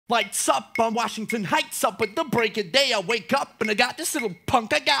Lights up on Washington Heights, up at the break of day. I wake up and I got this little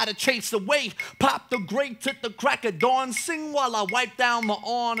punk I gotta chase away. Pop the grates at the crack of dawn, sing while I wipe down the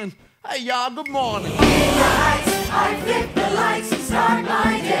awning. And hey y'all, good morning. In the heights, I flip the lights and start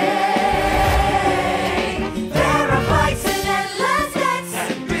my day. There are fights and endless debts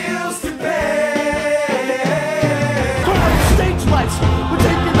and bills to pay. Turn on the stage lights, we're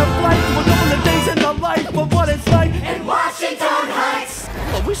taking a flight. We're going the days in the life of what it's like In Washington Heights.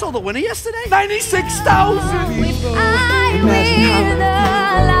 Oh, we saw the winner yesterday? 96,000 people. Imagine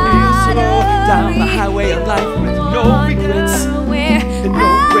how many people down the highway of life with no regrets and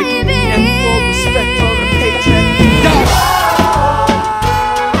no breaking and full respect.